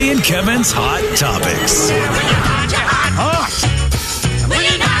And Kevin's Hot Topics.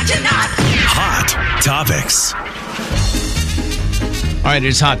 Hot Topics. All right,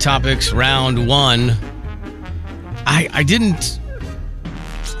 it's Hot Topics, round one. I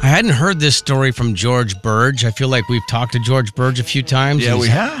hadn't heard this story from George Burge. I feel like we've talked to George Burge a few times. Yeah, we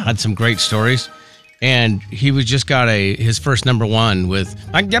have. Had some great stories. And he was just got his first number one with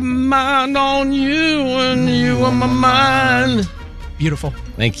I Got My Mind on You and You on My Mind. Beautiful.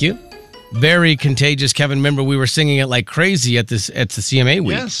 Thank you. Very contagious. Kevin, remember we were singing it like crazy at the CMA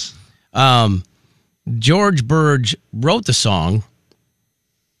week. Yes. George Burge wrote the song,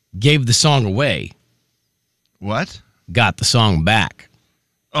 gave the song away, What? got the song back.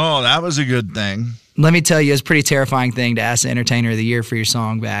 Oh, that was a good thing. Let me tell you, it's a pretty terrifying thing to ask the Entertainer of the Year for your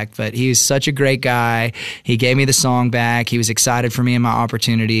song back, but he was such a great guy. He gave me the song back. He was excited for me and my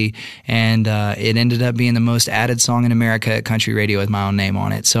opportunity, and it ended up being the most added song in America at country radio with my own name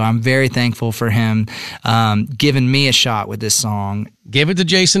on it. So I'm very thankful for him giving me a shot with this song. Gave it to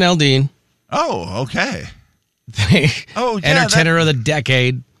Jason Aldean. Oh, okay. Oh, yeah, Entertainer of the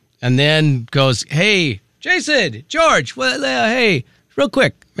Decade. And then goes, hey, Jason, George, hey, real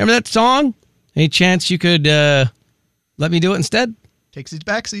quick, remember that song? Any chance you could let me do it instead? Takes his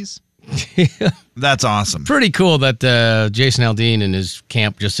backsies. That's awesome. Pretty cool that Jason Aldean and his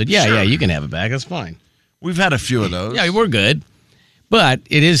camp just said, yeah, you can have it back. That's fine. We've had a few of those. Yeah, we're good. But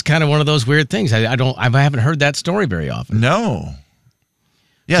it is kind of one of those weird things. I haven't heard that story very often. No.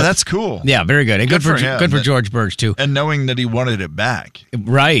 Yeah, that's cool. Yeah, very good. And Good for him. Good for George Burge, too. And knowing that he wanted it back.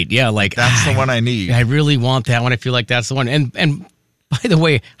 Right, yeah. Like That's the one I need. I really want that one. I feel like that's the one. And by the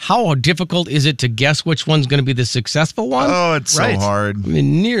way, how difficult is it to guess which one's going to be the successful one? Oh, it's so hard. I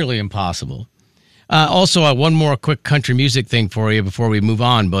mean, nearly impossible. Also, one more quick country music thing for you before we move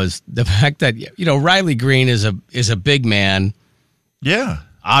on was the fact that, Riley Green is a big man. Yeah.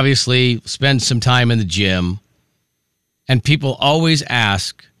 Obviously, spends some time in the gym. And people always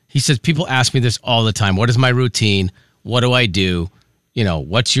ask, he says, people ask me this all the time. What is my routine? What do I do?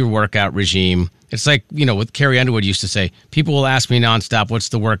 What's your workout regime? It's like, what Carrie Underwood used to say, people will ask me nonstop, what's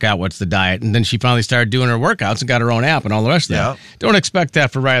the workout? What's the diet? And then she finally started doing her workouts and got her own app and all the rest of that. Don't expect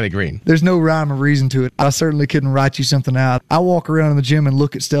that for Riley Green. There's no rhyme or reason to it. I certainly couldn't write you something out. I walk around in the gym and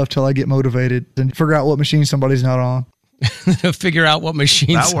look at stuff till I get motivated and figure out what machine somebody's not on. Figure out what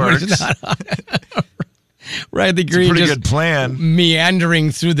machine that somebody's works. not on. Riley Green, pretty just good plan.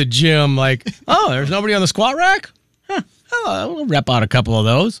 Meandering through the gym like, oh, there's nobody on the squat rack? Huh. Oh, I'll rep out a couple of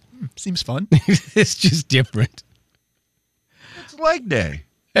those. Seems fun. It's just different. It's leg day.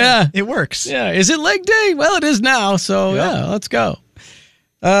 Yeah. It works. Yeah. Is it leg day? Well, it is now. So, yeah let's go.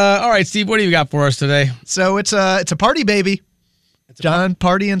 All right, Steve, what do you got for us today? So it's a party baby. John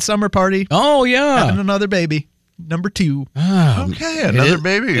Party and Summer Party. Oh, yeah. Having another baby. Number 2. Okay, another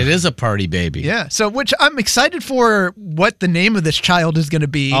baby. It is a party baby. Yeah. So which I'm excited for what the name of this child is going to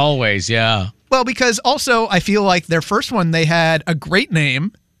be. Always, yeah. Well, because also I feel like their first one they had a great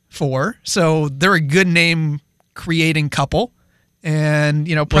name for. So they're a good name creating couple. And,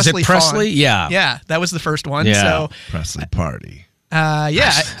 Presley. Was it Presley? Fawn. Yeah. Yeah, that was the first one. Yeah. So Presley Party.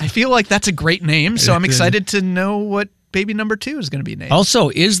 I feel like that's a great name. So I'm excited to know what baby number 2 is going to be named. Also,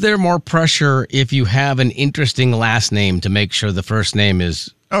 is there more pressure if you have an interesting last name to make sure the first name is...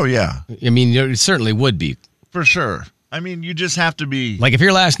 Oh, yeah. I mean, it certainly would be. For sure. I mean, you just have to be... Like, if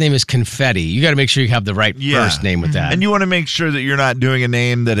your last name is Confetti, you got to make sure you have the right first name with that. And you want to make sure that you're not doing a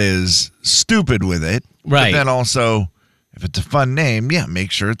name that is stupid with it. Right. But then also, if it's a fun name,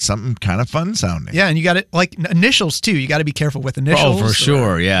 make sure it's something kind of fun sounding. Yeah, and you got it, like initials, too. You got to be careful with initials. Oh, for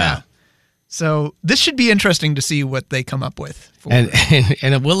sure, yeah. So this should be interesting to see what they come up with. And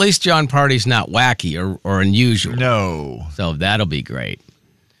at least John Party's not wacky or unusual. No. So that'll be great.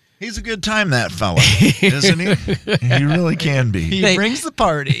 He's a good time, that fella, isn't he? He really can be. He brings the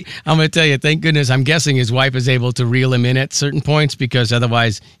party. I'm going to tell you, thank goodness, I'm guessing his wife is able to reel him in at certain points because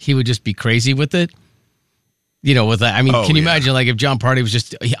otherwise he would just be crazy with it. With that. I mean, can you imagine, like, if John Party was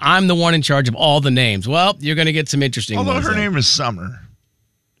just, I'm the one in charge of all the names. Well, you're going to get some interesting ones. Although her name is Summer.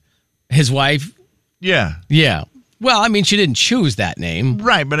 His wife? Yeah. Yeah. Well, I mean, she didn't choose that name.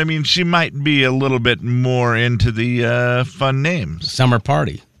 Right, but I mean, she might be a little bit more into the fun names. Summer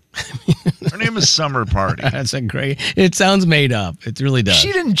Party. Her name is Summer Party. That's a great... It sounds made up. It really does.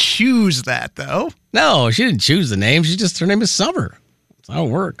 She didn't choose that, though. No, she didn't choose the name. Her name is Summer. That's how it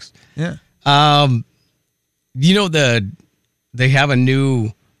works. Yeah. They have a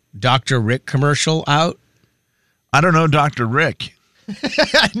new Dr. Rick commercial out. I don't know Dr. Rick.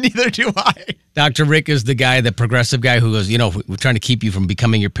 Neither do I. Dr. Rick is the guy, the progressive guy who goes, we're trying to keep you from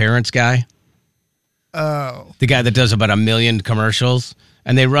becoming your parents guy. Oh. The guy that does about 1 million commercials.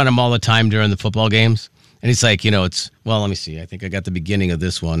 and they run them all the time during the football games. And he's like, let me see. I think I got the beginning of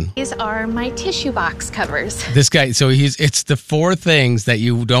this one. These are my tissue box covers. This guy, so it's the 4 things that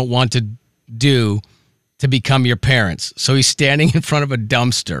you don't want to do to become your parents. So he's standing in front of a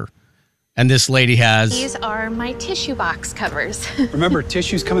dumpster, and this lady has... These are my tissue box covers. Remember,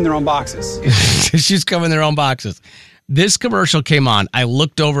 tissues come in their own boxes. Tissues come in their own boxes. This commercial came on. I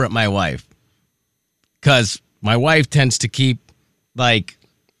looked over at my wife, because my wife tends to keep,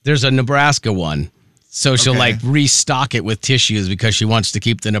 there's a Nebraska one. So she'll restock it with tissues because she wants to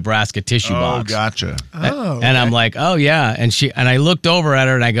keep the Nebraska tissue box. Oh, gotcha. Oh, and I'm like, oh yeah. And I looked over at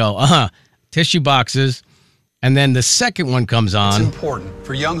her and I go, tissue boxes. And then the second one comes on. It's important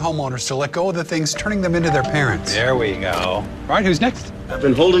for young homeowners to let go of the things turning them into their parents. There we go. All right, who's next? I've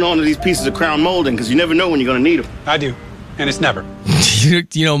been holding on to these pieces of crown molding because you never know when you're going to need them. I do, and it's never.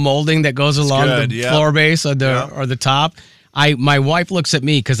 Molding that goes along the floor base or the top. My wife looks at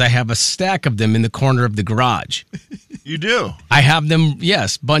me because I have a stack of them in the corner of the garage. You do? I have them,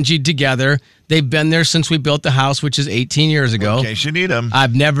 yes, bungeed together. They've been there since we built the house, which is 18 years ago. In case you need them.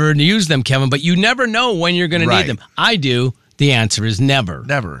 I've never used them, Kevin, but you never know when you're going to need them. I do. The answer is never.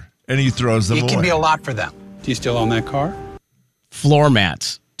 Never. And he throws them away. It can be a lot for them. Do you still own that car? Floor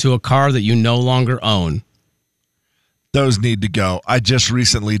mats to a car that you no longer own. Those need to go. I just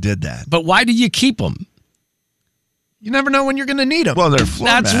recently did that. But why do you keep them? You never know when you're going to need them. Well, they're floor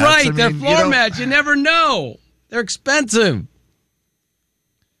mats. That's right. They're floor mats. You never know. They're expensive.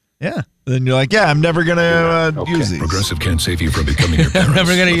 Yeah. Then you're like, I'm never going to use these. Progressive can't save you from becoming your parents. I'm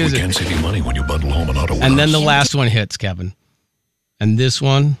never going to use it. We can save you money when you bundle home and auto. And then the last one hits, Kevin. And this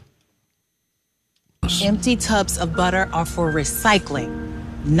one. Empty tubs of butter are for recycling,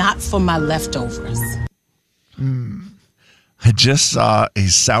 not for my leftovers. I just saw a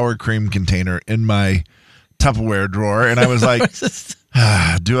sour cream container in my Tupperware drawer, and I was like,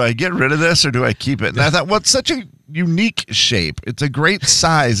 do I get rid of this or do I keep it? And I thought, what's such a unique shape? It's a great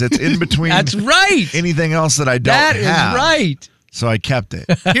size. It's in between. That's right. Anything else that I don't have. That is right. So I kept it.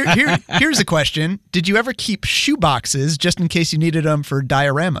 Here's a question. Did you ever keep shoe boxes just in case you needed them for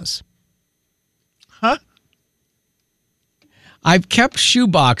dioramas? Huh? I've kept shoe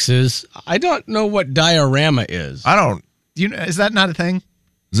boxes. I don't know what diorama is. I don't. Is that not a thing?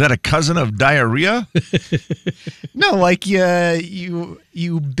 Is that a cousin of diarrhea? No, like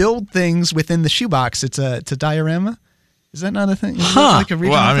you build things within the shoebox. It's a diorama. Is that not a thing? Is that like a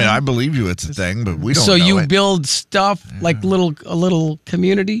regional thing? I believe you. It's a thing, but we don't. So know you it. build stuff like a little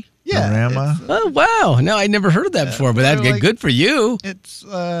community. Yeah. Diorama. Oh wow! No, I never heard of that before. But that's good for you. It's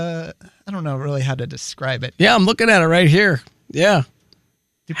I don't know really how to describe it. Yeah, I'm looking at it right here. Yeah,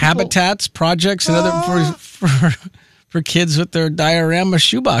 habitats, projects, and other for kids with their diorama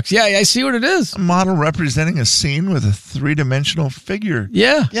shoebox. Yeah, I see what it is. A model representing a scene with a 3-dimensional figure.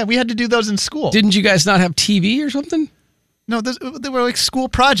 Yeah. Yeah, we had to do those in school. Didn't you guys not have TV or something? No, they were like school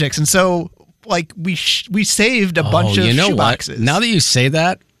projects, and so like we saved a bunch of shoeboxes. Now that you say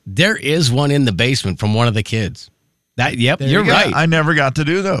that, there is one in the basement from one of the kids. You're you go. right. I never got to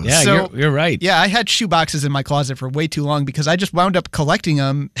do those. Yeah, So- you're right. Yeah, I had shoeboxes in my closet for way too long because I just wound up collecting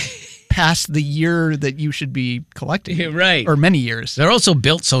them past the year that you should be collecting. You're right. Or many years. They're also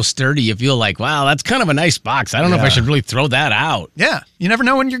built so sturdy, you feel like, wow, that's kind of a nice box. I don't know if I should really throw that out. Yeah, you never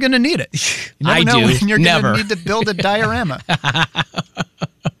know when you're going to need it. You never know when you're going to need to build a diorama.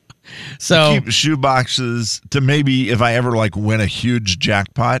 So keep shoe boxes to maybe if I ever win a huge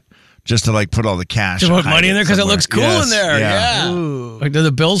jackpot, just to put all the cash. to put money in there because it looks cool in there. Yeah. Like, do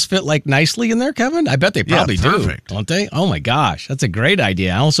the bills fit nicely in there, Kevin? I bet they probably perfect. do, don't they? Oh my gosh, that's a great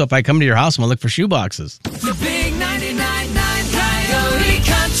idea. Also, if I come to your house, I'm gonna look for shoe boxes. The big 99.9 Coyote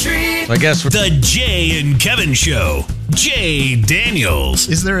Country. So I guess The Jay and Kevin Show. Jay Daniels.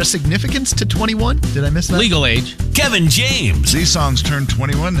 Is there a significance to 21? Did I miss that? legal age. Kevin James. These songs turned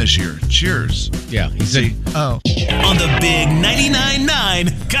 21 this year. Cheers. Yeah, he's a. Oh. On the big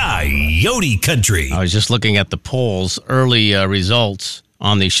 99.9 Coyote Country. I was just looking at the polls, early results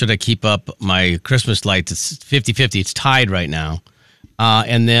on the Should I Keep Up My Christmas Lights. It's 50-50. It's tied right now.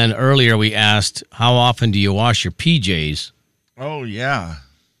 And then earlier we asked, how often do you wash your PJs? Oh, yeah.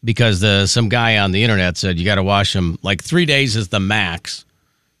 Because some guy on the internet said you got to wash them 3 days is the max.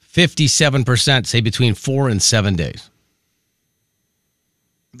 57% say between 4 and 7 days.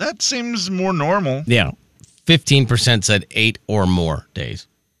 That seems more normal. Yeah. 15% said 8 or more days.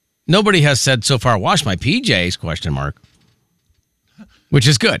 Nobody has said so far, wash my PJs, ? Which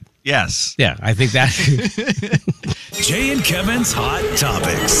is good. Yes. Yeah, I think that. Jay and Kevin's Hot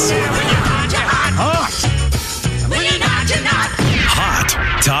Topics.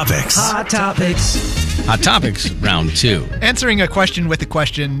 Hot Topics. Hot Topics. Hot Topics round 2. Answering a question with a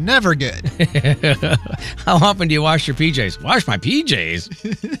question, never good. How often do you wash your PJs? Wash my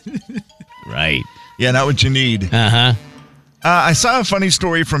PJs? Right. Yeah, not what you need. Uh-huh. I saw a funny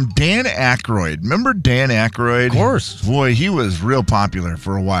story from Dan Aykroyd. Remember Dan Aykroyd? Of course. Boy, he was real popular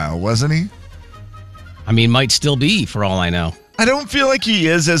for a while, wasn't he? I mean, might still be, for all I know. I don't feel like he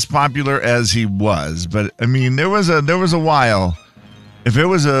is as popular as he was, but I mean, there was a while. If it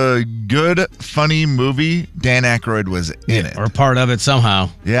was a good, funny movie, Dan Aykroyd was in it. Or part of it somehow.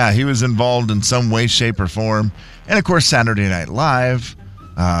 Yeah, he was involved in some way, shape, or form. And of course, Saturday Night Live.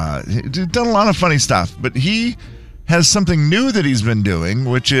 He's done a lot of funny stuff, but he has something new that he's been doing,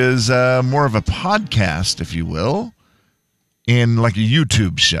 which is more of a podcast, if you will, in like a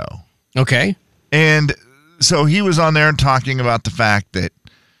YouTube show. Okay. And so he was on there talking about the fact that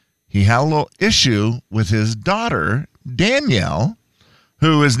he had a little issue with his daughter, Danielle,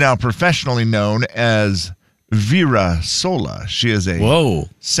 who is now professionally known as Vera Sola. She is a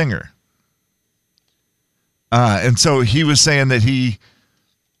singer. And so he was saying that he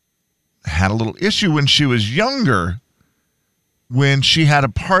had a little issue when she was younger, when she had a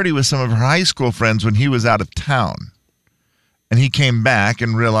party with some of her high school friends when he was out of town. And he came back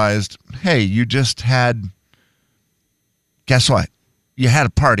and realized, hey, you just had, guess what? You had a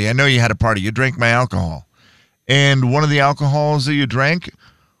party. I know you had a party. You drank my alcohol. And one of the alcohols that you drank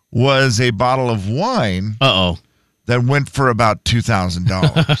was a bottle of wine. Uh-oh. That went for about $2,000.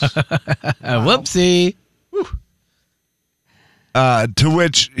 Whoopsie. To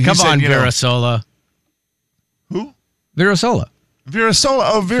which he Come said, on, you know, Vera Sola. Who? Vera Sola. Vera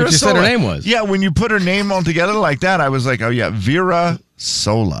Sola. Oh, Vera What you Sola. said her name was. Yeah, when you put her name all together like that, I was like, oh, yeah, Vera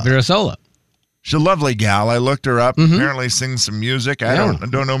Sola. Vera Sola. She's a lovely gal. I looked her up. Apparently sings some music. I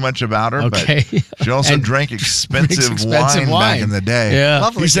don't know much about her, Okay. but she also And drank expensive expensive wine back in the day. Yeah.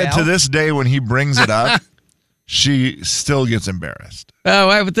 Lovely He said gal. to this day when he brings it up, she still gets embarrassed. Oh,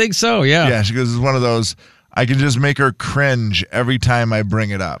 I would think so, yeah. Yeah, she goes, it's one of those, I can just make her cringe every time I bring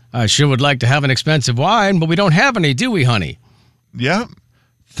it up. I sure would like to have an expensive wine, but we don't have any, do we, honey? Yep.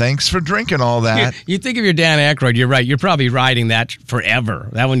 Thanks for drinking all that. You think of your Dan Aykroyd, you're right. You're probably riding that forever.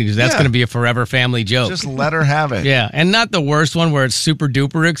 That's Yeah. going to be a forever family joke. Just let her have it. Yeah, and not the worst one where it's super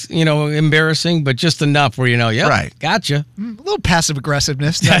duper, embarrassing, but just enough where yep, Right. Gotcha. A little passive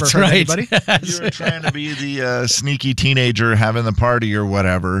aggressiveness. Never That's hurt right. anybody. You were trying to be the sneaky teenager having the party or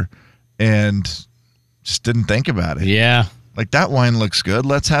whatever, and just didn't think about it. Yeah. Like, that wine looks good.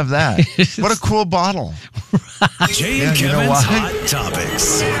 Let's have that. What a cool bottle. Jay and you know Kevin's why? Hot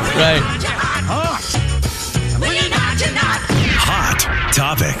Topics. Right. Hot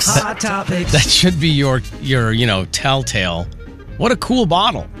Topics. Hot Topics. That should be your telltale. What a cool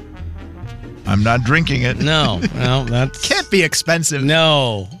bottle. I'm not drinking it. No, that's Can't be expensive.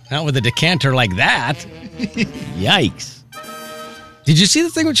 no, not with a decanter like that. Yikes. Did you see the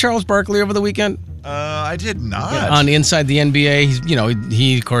thing with Charles Barkley over the weekend? I did not. On Inside the NBA,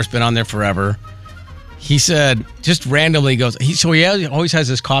 he of course been on there forever. He said, just randomly goes, he always has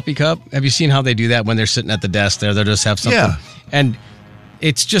this coffee cup. Have you seen how they do that when they're sitting at the desk there? They'll just have something. Yeah. And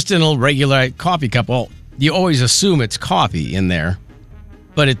it's just in a regular coffee cup. Well, you always assume it's coffee in there,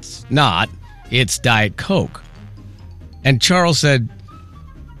 but it's not. It's Diet Coke. And Charles said,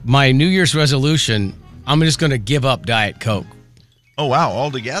 my New Year's resolution, I'm just going to give up Diet Coke. Oh, wow. All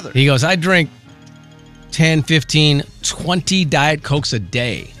together. He goes, I drink 10, 15, 20 Diet Cokes a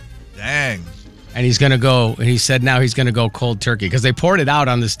day. Dang. And he's going to go, and he said now he's going to go cold turkey because they poured it out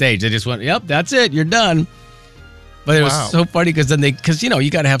on the stage. They just went, yep, that's it. You're done. But it was so funny because you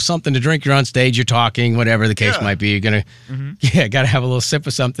got to have something to drink. You're on stage, you're talking, whatever the case might be. You're going to, got to have a little sip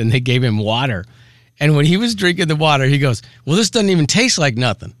of something. They gave him water. And when he was drinking the water, he goes, well, this doesn't even taste like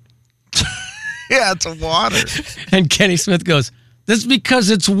nothing. Yeah, it's water. And Kenny Smith goes, that's because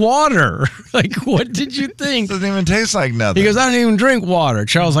it's water. Like, what did you think? Doesn't even taste like nothing. He goes, I don't even drink water.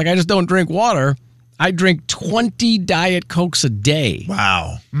 Charles like, I just don't drink water. I drink 20 Diet Cokes a day.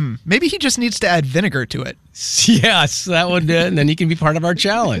 Wow. Maybe he just needs to add vinegar to it. Yes, that would do it. And then he can be part of our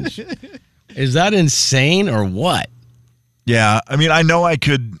challenge. Is that insane or what? Yeah. I mean, I know I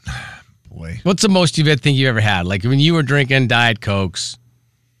could. Boy. What's the most you think you ever had? Like when you were drinking Diet Cokes?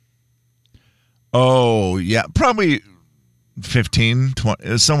 Oh, yeah. Probably 15,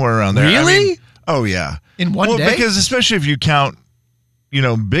 20, somewhere around there. Really? I mean, oh, yeah. In one day? Because especially if you count,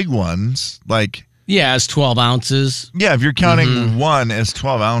 big ones, like. Yeah, it's 12 ounces. Yeah, if you're counting one as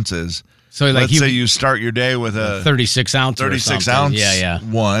 12 ounces. So like let's say you start your day with a 36 ounce 36 or ounce yeah.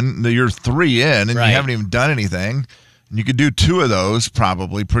 one, you're 3 in and Right. you haven't even done anything. And you could do 2 of those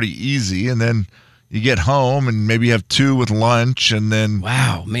probably pretty easy. And then, You get home and maybe you have 2 with lunch, and then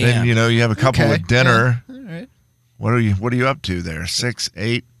wow, man, then you have a couple with dinner. Yeah. All right. What are you up to there? 6,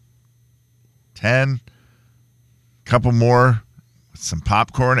 8, 10, couple more, with some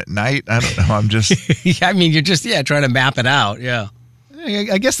popcorn at night. I don't know. I'm just. I mean, you're just trying to map it out. Yeah.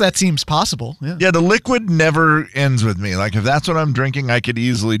 I guess that seems possible. Yeah. Yeah, the liquid never ends with me. Like if that's what I'm drinking, I could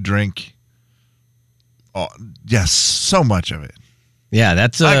easily drink. Oh, yes, so much of it. Yeah,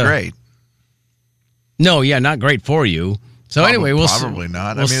 that's not great. No, yeah, not great for you. So anyway, we'll probably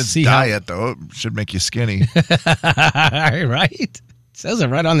not. We'll I mean, it's see diet though. It should make you skinny. Right? It says it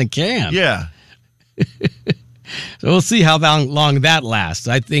right on the can. Yeah. So we'll see how long that lasts.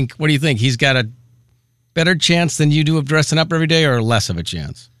 I think. What do you think? He's got a better chance than you do of dressing up every day, or less of a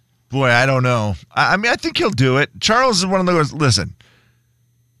chance? Boy, I don't know. I mean, I think he'll do it. Charles is one of those. Listen,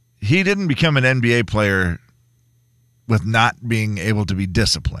 he didn't become an NBA player with not being able to be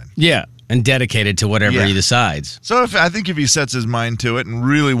disciplined. Yeah, and dedicated to whatever he decides. So I think if he sets his mind to it and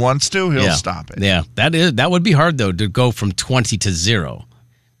really wants to, he'll stop it. Yeah, that would be hard though, to go from 20 to 0.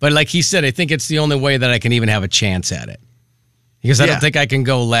 But like he said, I think it's the only way that I can even have a chance at it, because I don't think I can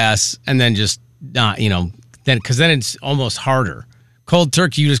go less and then just not, then because then it's almost harder. Cold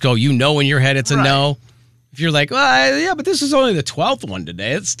turkey, you just go, in your head it's a no. If you're like, well, yeah, but this is only the 12th one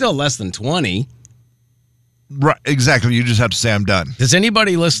today, it's still less than 20. Right, exactly. You just have to say, I'm done. Does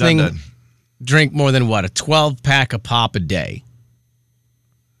anybody listening drink more than a 12-pack of pop a day?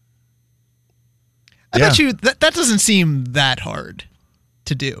 I bet you that doesn't seem that hard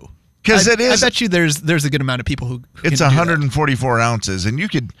to do. Because it is. I bet you there's a good amount of people who it's can do 144 ounces, and you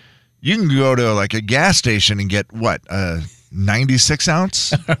can go to like a gas station and get what, 96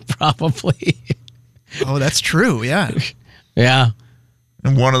 ounce? Probably. Oh, that's true. Yeah. Yeah.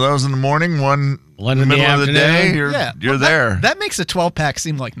 And one of those in the morning, one in the middle of the day, you're there. That makes a 12-pack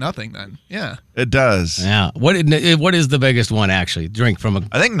seem like nothing then. Yeah. It does. Yeah. What is the biggest one actually? Drink from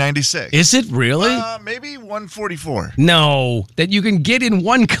I think 96. Is it really? Maybe 144. No, that you can get in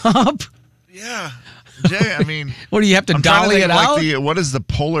one cup? Yeah. Jay, I mean. What do you have to dolly it out? What is the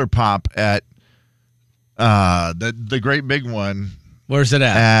Polar Pop at the great big one? Where's it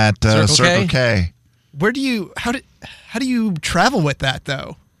at? At Circle K. How do you travel with that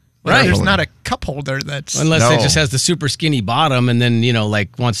though? Right. There's not a cup holder that's unless it just has the super skinny bottom and then,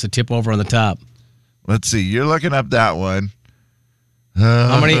 wants to tip over on the top. Let's see. You're looking up that one.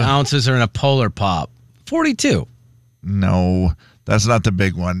 How many ounces are in a Polar Pop? 42. No, that's not the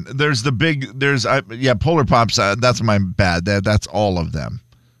big one. There's the big, Polar Pops. That's my bad. That's all of them.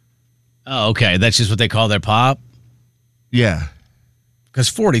 Oh, okay. That's just what they call their pop? Yeah. Because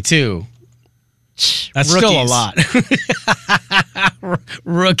 42... That's Rookies. still a lot.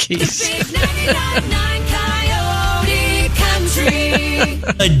 Rookies. Big 99.9 Coyote Country.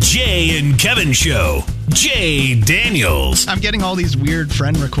 A Jay and Kevin Show. Jay Daniels. I'm getting all these weird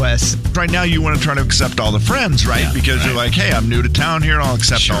friend requests. Right now, you want to try to accept all the friends, right? Yeah, because you're like, hey, I'm new to town here. I'll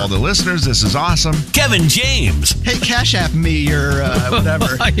accept all the listeners. This is awesome. Kevin James. Hey, Cash App me your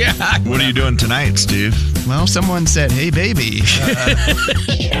whatever. Yeah. What are you doing tonight, Steve? Well, someone said, hey, baby.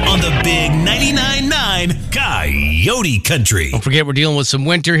 On the big 99.9 Coyote Country. Don't forget, we're dealing with some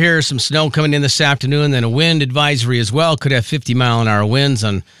winter here, some snow coming in this afternoon, then a wind advisory as well. Could have 50-mile-an-hour winds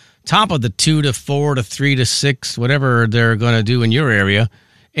on top of the 2 to 4 to 3 to 6, whatever they're going to do in your area.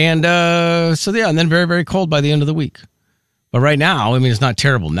 And and then very, very cold by the end of the week. But right now, I mean, it's not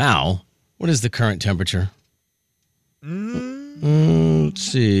terrible now. What is the current temperature? Let's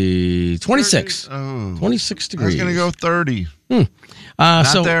see. 26. 26 degrees. I was going to go 30.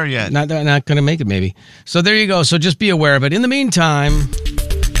 Not there yet. Not going to make it, maybe. So there you go. So just be aware of it. In the meantime,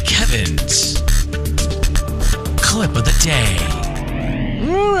 Kevin's Clip of the Day.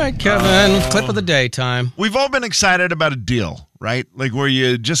 All right, Kevin. Clip of the day time. We've all been excited about a deal, right? Like where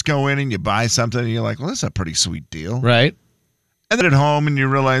you just go in and you buy something and you're like, well, that's a pretty sweet deal. Right. And then at home and you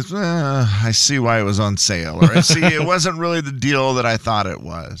realize, I see why it was on sale. Or I see it wasn't really the deal that I thought it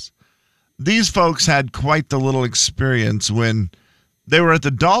was. These folks had quite the little experience when they were at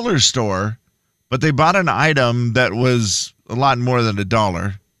the dollar store, but they bought an item that was a lot more than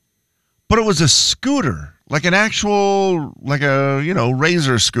 $1. But it was a scooter. Like an actual,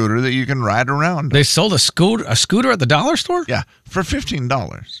 razor scooter that you can ride around. They sold a scooter at the dollar store? Yeah, for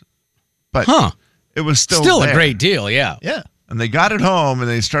 $15. But it was still a great deal, yeah. Yeah. And they got it home and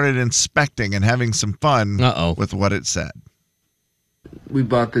they started inspecting and having some fun with what it said. We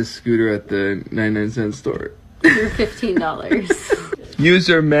bought this scooter at the 99-cent store. For $15.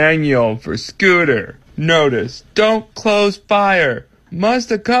 User manual for scooter. Notice, don't close fire.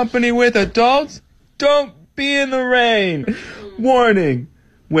 Must accompany with adults. Don't be in the rain. Warning,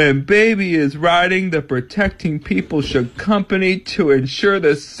 When baby is riding, the protecting people should accompany to ensure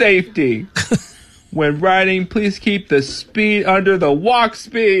the safety. When riding, please keep the speed under the walk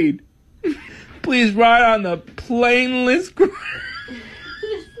speed. Please ride on the planeless ground.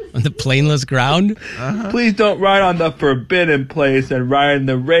 On the planeless ground? Please don't ride on the forbidden place and ride in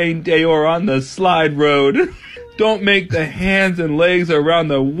the rain day or on the slide road. Don't make the hands and legs around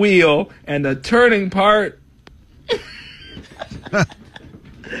the wheel and the turning part.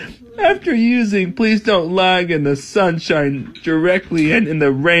 After using, please don't lag in the sunshine directly and in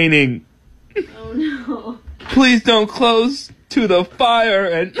the raining. Oh no. Please don't close to the fire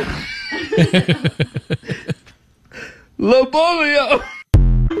and... Lobolio!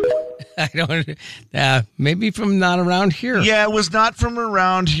 I don't. Maybe from not around here. Yeah, it was not from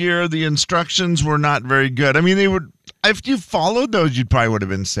around here. The instructions were not very good. I mean, they were. If you followed those, you probably would have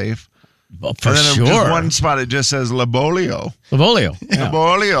been safe. Well, for and then sure. Just one spot, it just says Lobolio. Lobolio. Yeah.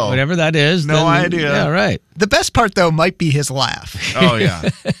 Lobolio. Whatever that is. No idea. Yeah, right. The best part, though, might be his laugh. Oh, yeah.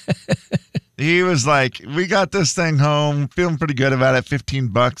 He was like, we got this thing home, feeling pretty good about it.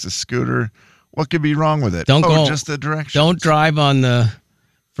 $15 a scooter. What could be wrong with it? Don't go. Just the directions. Don't drive on the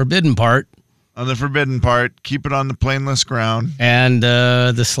forbidden part. On the forbidden part. Keep it on the planeless ground. And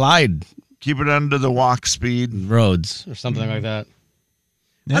the slide. Keep it under the walk speed. Roads or something like that.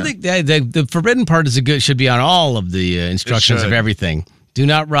 Yeah. I think the forbidden part should be on all of the instructions of everything. Do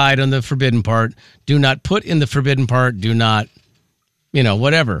not ride on the forbidden part. Do not put in the forbidden part. Do not,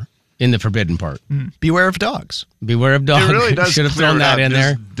 whatever in the forbidden part. Beware of dogs. Beware of dogs. It really does. Should have thrown that in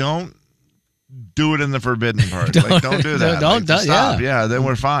there. Don't do it in the forbidden part. Don't do that. Don't. Stop. Yeah, then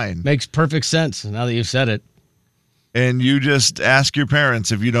we're fine. Makes perfect sense now that you've said it. And you just ask your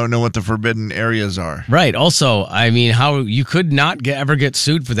parents if you don't know what the forbidden areas are. Right. Also, I mean, how you could not ever get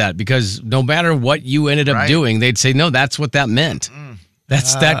sued for that because no matter what you ended up doing, they'd say, no, that's what that meant.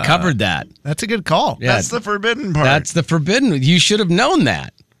 That covered that. That's a good call. Yeah, that's the forbidden part. That's the forbidden. You should have known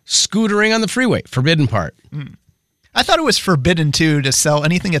that. Scootering on the freeway, forbidden part. I thought it was forbidden, too, to sell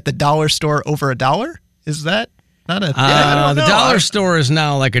anything at the dollar store over $1. Is that not a thing? The dollar store is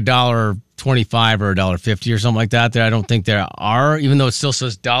now like $1.25 or $1.50 or something like that. I don't think there are, even though it still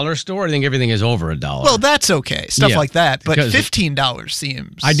says dollar store. I think everything is over $1. Well, that's okay, stuff like that. But $15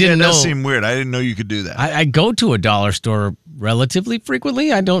 seems. I didn't know. That does seem weird. I didn't know you could do that. I go to a dollar store relatively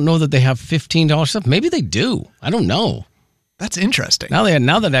frequently. I don't know that they have $15 stuff. Maybe they do. I don't know. That's interesting.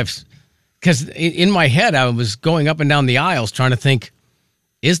 Now that I've, because in my head I was going up and down the aisles trying to think.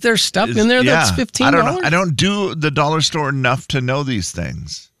 Is there stuff in there that's $15? I don't know. I don't do the dollar store enough to know these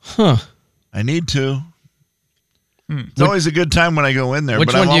things. Huh. I need to. It's always a good time when I go in there.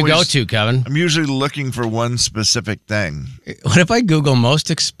 Which one do you go to, Kevin? I'm usually looking for one specific thing. What if I Google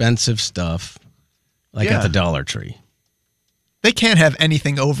most expensive stuff, at the Dollar Tree? They can't have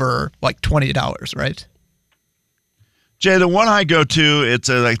anything over like $20, right? Jay, the one I go to, it's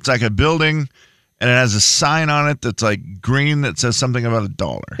like a building, and it has a sign on it that's like green that says something about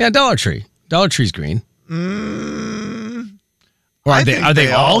 $1. Yeah, Dollar Tree. Dollar Tree's green. Or are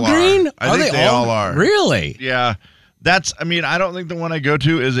they all green? I think they all are. Really? Yeah. I don't think the one I go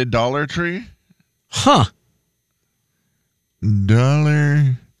to is a Dollar Tree. Huh.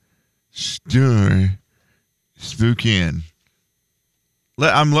 Dollar Store Spokane.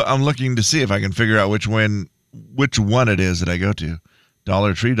 I'm looking to see if I can figure out which one it is that I go to.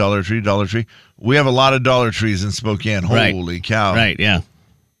 Dollar Tree, Dollar Tree, Dollar Tree. We have a lot of Dollar Trees in Spokane. Holy cow. Right, yeah.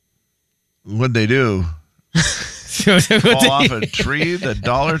 What'd they do? Fall off a tree, the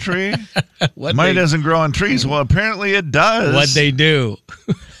Dollar Tree? Mine doesn't grow on trees. Well, apparently it does. What'd they do?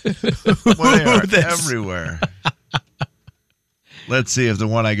 Well, they are everywhere. Let's see if the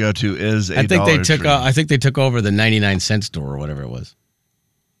one I go to is a Dollar Tree. I think they took over the 99-cent store or whatever it was.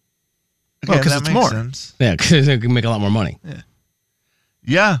 Okay, because it's more. Sense. Yeah, because they can make a lot more money.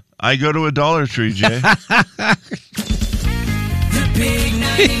 Yeah, I go to a Dollar Tree, Jay. The big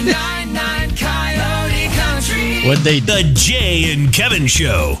 99.9 Coyote Country. What they The Jay and Kevin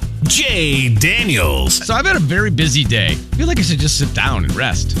Show. Jay Daniels. So I've had a very busy day. I feel like I should just sit down and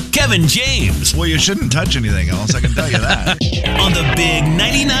rest. Kevin James. Well, you shouldn't touch anything else, I can tell you that. On the big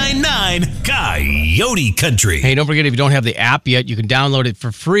 99.9 Coyote Country. Hey, don't forget, if you don't have the app yet, you can download it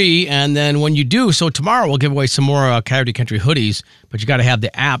for free. And then when you do, so tomorrow we'll give away some more Coyote Country hoodies, but you got to have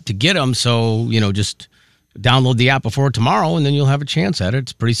the app to get them. So, just download the app before tomorrow, and then you'll have a chance at it.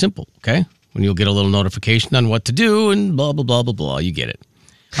 It's pretty simple, okay? When you'll get a little notification on what to do and blah, blah, blah, blah, blah. You get it.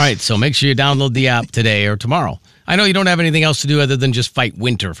 All right, so make sure you download the app today or tomorrow. I know you don't have anything else to do other than just fight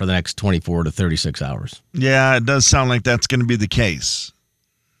winter for the next 24 to 36 hours. Yeah, it does sound like that's going to be the case.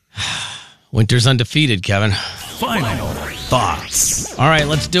 Winter's undefeated, Kevin. Final thoughts. All right,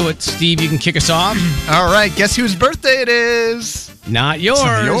 let's do it. Steve, you can kick us off. All right, guess whose birthday it is? Not yours. It's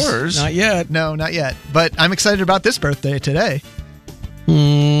not yours. Not yet. No, not yet. But I'm excited about this birthday today.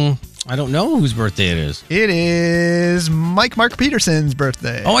 I don't know whose birthday it is. It is Mark Peterson's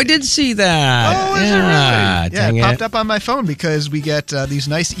birthday. Oh, I did see that. Oh, is it yeah, really? dang Yeah, it popped it. up on my phone because we get these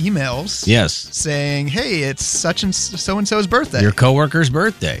nice emails. Yes. Saying, hey, it's such and so-and-so's birthday. Your coworker's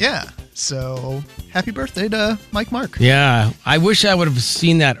birthday. Yeah. So happy birthday to Mark. Yeah. I wish I would have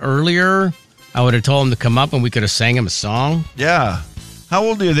seen that earlier. I would have told him to come up and we could have sang him a song. Yeah. How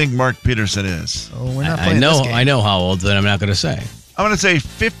old do you think Mark Peterson is? Oh, we're not playing this game. I know how old, but I'm not going to say. I'm going to say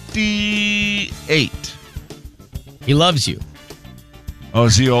 58. He loves you. Oh,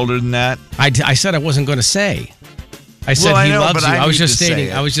 is he older than that? I said I wasn't going to say. I said I he know, loves but you. I I was need just to say stating.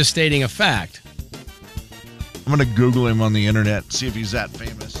 it. I was just stating a fact. I'm going to Google him on the internet, see if he's that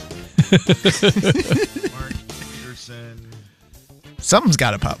famous. Mark Peterson. Something's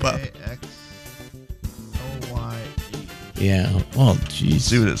got to pop up. A-X-O-Y-E. Yeah. Well, geez.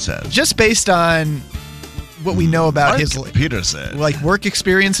 See what it says. Just based on what we know about his Peterson, work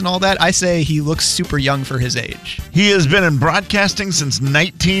experience and all that, I say he looks super young for his age. He has been in broadcasting since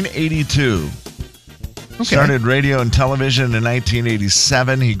 1982. Okay. Started radio and television in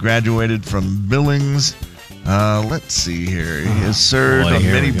 1987. He graduated from Billings. Let's see here. He has served on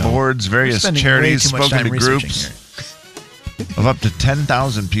here many we go. boards, various Spending charities, way too much spoken to time researching groups of up to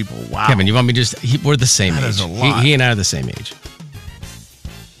 10,000 people. Wow. Kevin, you want me we're the same That age. is a lot. He and I are the same age.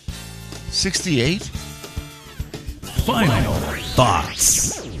 68? Final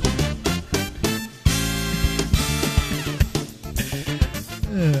thoughts.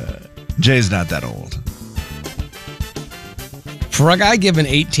 Jay's not that old. For a guy given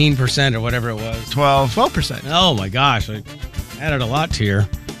 18% or whatever it was. 12%. Oh my gosh. I added a lot to your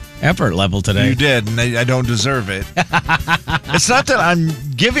effort level today. You did, and I don't deserve it. It's not that I'm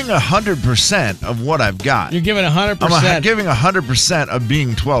giving 100% of what I've got. You're giving 100%. I'm giving 100% of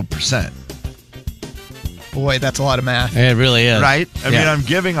being 12%. Boy, that's a lot of math. It really is. Right? I Yeah. mean, I'm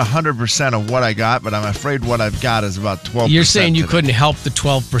giving 100% of what I got, but I'm afraid what I've got is about 12%. You're saying you today. couldn't help the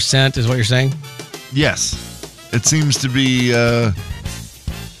 12%, is what you're saying? Yes. It seems to be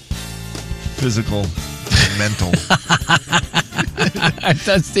physical, mental. It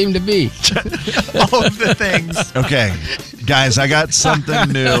does seem to be. All of the things. Okay. Guys, I got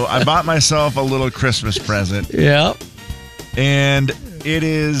something new. I bought myself a little Christmas present. Yeah. And it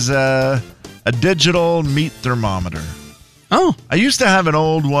is a digital meat thermometer. Oh. I used to have an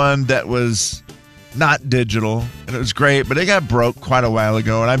old one that was not digital, and it was great, but it got broke quite a while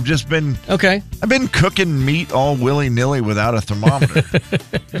ago, and I've been cooking meat all willy-nilly without a thermometer.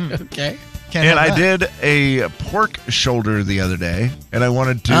 Okay. And I did a pork shoulder the other day, and I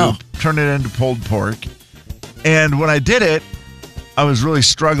wanted to turn it into pulled pork. And when I did it, I was really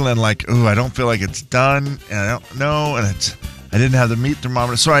struggling, like, ooh, I don't feel like it's done, and I don't know, and I didn't have the meat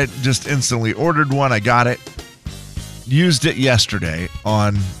thermometer, so I just instantly ordered one. I got it, used it yesterday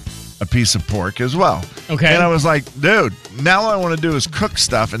on a piece of pork as well. Okay. And I was like, dude, now all I want to do is cook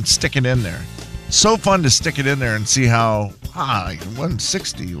stuff and stick it in there. So fun to stick it in there and see how, like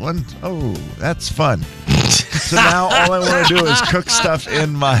 160, oh, that's fun. So now all I want to do is cook stuff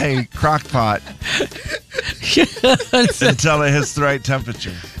in my crock pot until it hits the right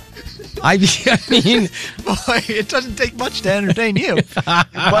temperature. I mean, boy, it doesn't take much to entertain you.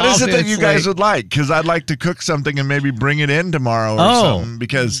 What is it that you guys would like? Because I'd like to cook something and maybe bring it in tomorrow or something.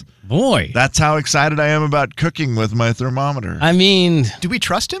 Because boy, that's how excited I am about cooking with my thermometer. I mean, do we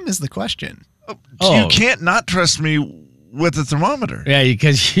trust him? Is the question. You can't not trust me with the thermometer. Yeah,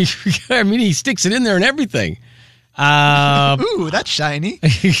 because I mean, he sticks it in there and everything. Ooh, that's shiny.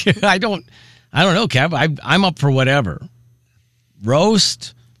 I don't know, Kev. I'm up for whatever.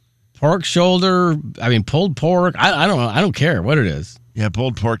 Roast. Pork shoulder, I mean, pulled pork. I don't know. I don't care what it is. Yeah,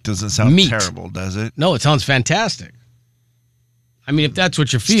 pulled pork doesn't sound Meat. terrible, does it? No, it sounds fantastic. I mean, if that's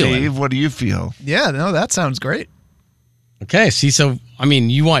what you're feeling. Steve, what do you feel? Yeah, no, that sounds great. Okay, see, so, I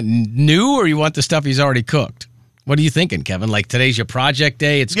mean, you want new or you want the stuff he's already cooked? What are you thinking, Kevin? Like, today's your project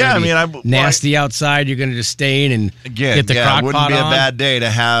day. It's going to be nasty outside. You're going to just stay in and get the crock pot on. It wouldn't be a bad day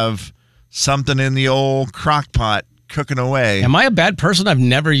to have something in the old crock pot cooking away. Am I a bad person? I've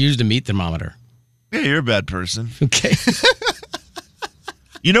never used a meat thermometer. Yeah, you're a bad person. Okay.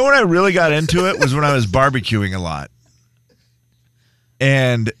 You know when I really got into it was when I was barbecuing a lot.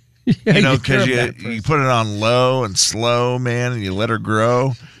 And, you know, because you put it on low and slow, man, and you let her grow.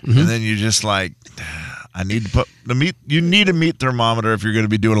 Mm-hmm. And then you're just like, I need to put the meat. You need a meat thermometer if you're going to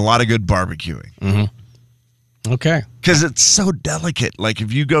be doing a lot of good barbecuing. Mm-hmm. Okay. Because it's so delicate. Like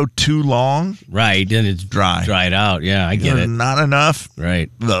if you go too long, right, then it's dry. Dried out. Yeah, I get it. Not enough.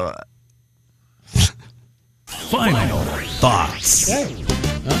 Right. Final thoughts.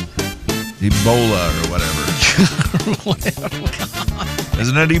 Ebola or whatever.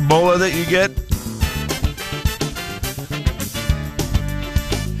 Isn't it Ebola that you get?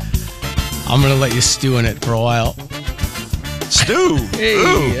 I'm going to let you stew in it for a while. Stew? Hey,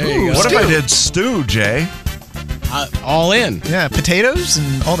 Ooh, there you go. What if I did stew, Jay? All in. Yeah, potatoes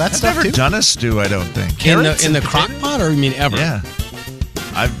and all that I've stuff never too. done a stew, I don't think. Carrots in the and crock pot, or you mean ever? Yeah.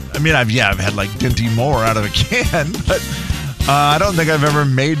 I've had like Dinty Moore out of a can, but I don't think I've ever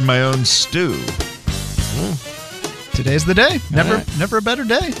made my own stew. Today's the day. Never a better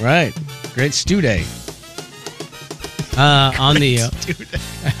day. Right. Great stew day. On the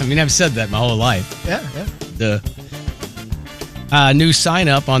I mean, I've said that my whole life. Yeah. The new sign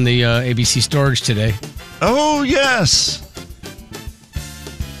up on the ABC storage today. Oh, yes.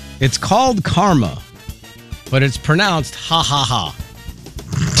 It's called Karma, but it's pronounced ha ha ha.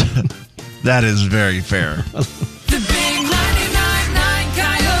 That is very fair. The big 99.9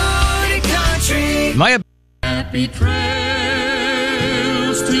 Coyote Country. Happy trails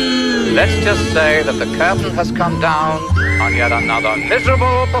to. Let's just say that the curtain has come down on yet another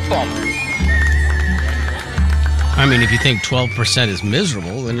miserable performance. I mean, if you think 12% is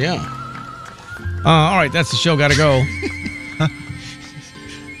miserable, then yeah. All right, that's the show. Gotta go.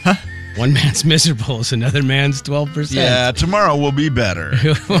 One man's miserable is another man's 12%. Yeah, tomorrow will be better.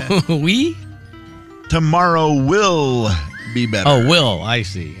 Tomorrow will be better. Oh, will. I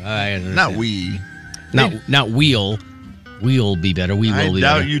see. I understand. Not we. Not we'll. We'll be better. We will be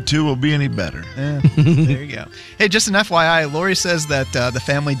better. I doubt you two will be any better. Yeah, there you go. Hey, just an FYI, Lori says that the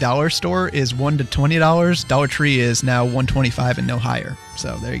Family Dollar store is $1 to $20. Dollar Tree is now $1.25 and no higher.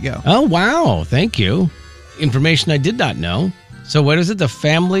 So there you go. Oh, wow. Thank you. Information I did not know. So what is it? The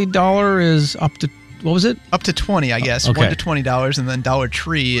Family Dollar is up to, what was it? Up to 20, I guess. Okay. $1 to $20, and then Dollar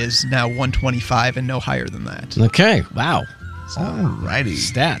Tree is now $1.25 and no higher than that. Okay. Wow. Alrighty.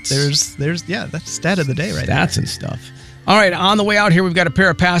 Stats. There's that's stat of the day right there. Stats and stuff. All right, on the way out here, we've got a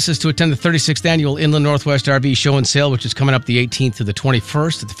pair of passes to attend the 36th Annual Inland Northwest RV Show and Sale, which is coming up the 18th to the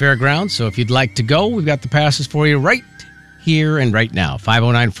 21st at the fairgrounds. So if you'd like to go, we've got the passes for you right here and right now.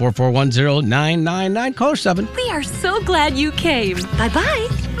 509-441-0999, caller 7. We are so glad you came. Bye-bye.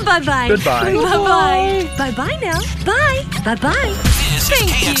 Bye-bye. Goodbye. Bye-bye. Bye-bye now. Bye. Bye-bye. This is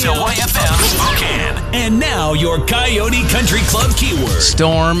KXLY-FM Spokane. And now your Coyote Country Club keyword.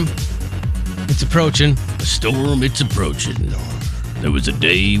 Storm. It's approaching. A storm, it's approaching. There was a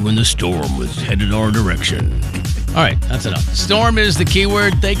day when the storm was headed our direction. All right, that's enough. Storm is the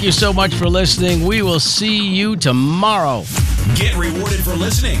keyword. Thank you so much for listening. We will see you tomorrow. Get rewarded for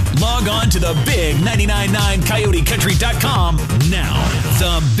listening. Log on to the Big 99.9CoyoteCountry.com now.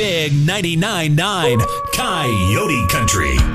 The Big 99.9 Coyote Country.